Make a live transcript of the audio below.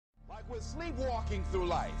We're sleepwalking through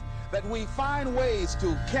life, that we find ways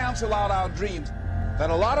to cancel out our dreams, that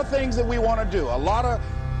a lot of things that we want to do, a lot of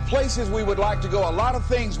places we would like to go, a lot of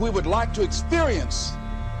things we would like to experience,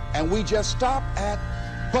 and we just stop at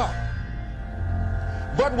but.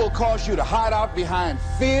 But will cause you to hide out behind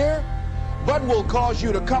fear. But will cause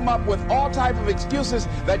you to come up with all type of excuses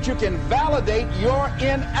that you can validate your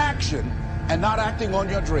inaction and not acting on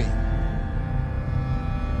your dream.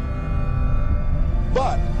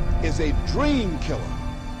 But is a dream killer.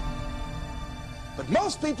 But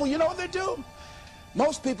most people, you know what they do?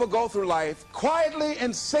 Most people go through life quietly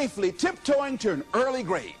and safely tiptoeing to an early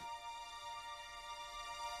grave.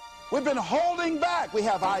 We've been holding back. We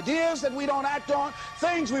have ideas that we don't act on,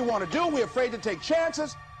 things we want to do. We're afraid to take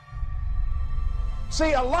chances.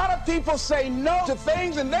 See, a lot of people say no to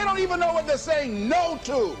things and they don't even know what they're saying no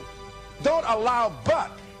to. Don't allow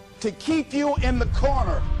but to keep you in the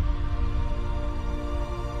corner.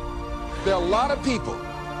 There are a lot of people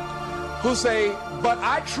who say, but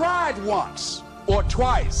I tried once or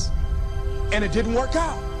twice and it didn't work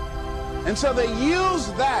out. And so they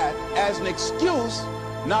use that as an excuse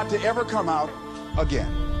not to ever come out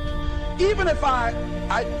again. Even if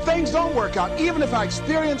things don't work out, even if I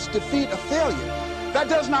experience defeat or failure, that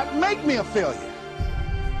does not make me a failure.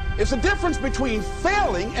 It's a difference between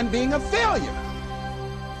failing and being a failure.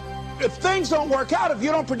 If things don't work out, if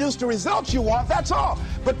you don't produce the results you want, that's all.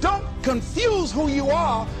 But don't confuse who you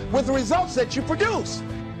are with the results that you produce.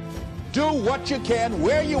 Do what you can,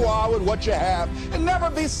 where you are with what you have, and never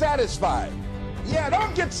be satisfied. Yeah,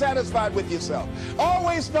 don't get satisfied with yourself.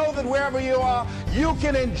 Always know that wherever you are, you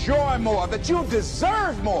can enjoy more, that you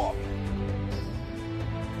deserve more.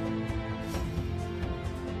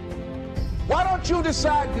 Why don't you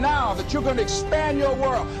decide now that you're going to expand your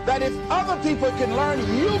world, that if other people can learn,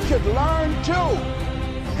 you could learn too.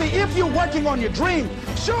 See, if you're working on your dream,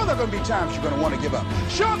 sure there are going to be times you're going to want to give up.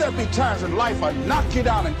 Sure there'll be times in life will knock you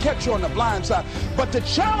down and catch you on the blind side. But the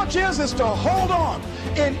challenge is to hold on.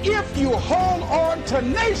 And if you hold on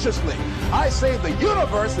tenaciously, I say the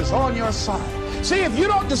universe is on your side. See, if you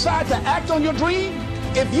don't decide to act on your dream,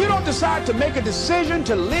 if you don't decide to make a decision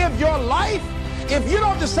to live your life, if you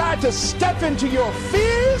don't decide to step into your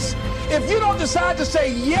fears, if you don't decide to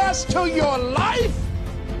say yes to your life,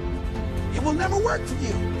 it will never work for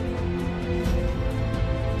you.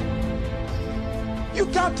 You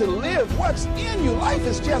got to live what's in you. Life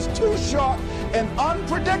is just too short and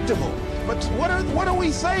unpredictable. But what do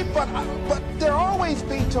we say? But there'll always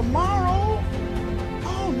be tomorrow.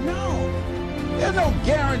 Oh no. There's no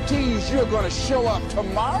guarantees you're going to show up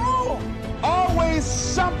tomorrow. Always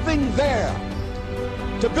something there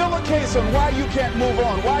to build a case on why you can't move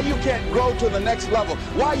on, why you can't grow to the next level,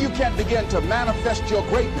 why you can't begin to manifest your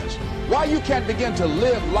greatness, why you can't begin to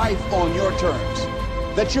live life on your terms.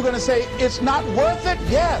 That you're going to say, it's not worth it?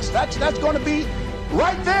 Yes, that's going to be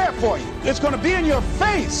right there for you. It's going to be in your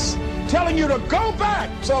face, telling you to go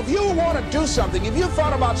back. So if you want to do something, if you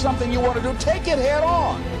thought about something you want to do, take it head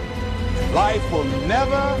on. Life will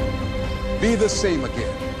never be the same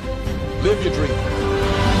again. Live your dream.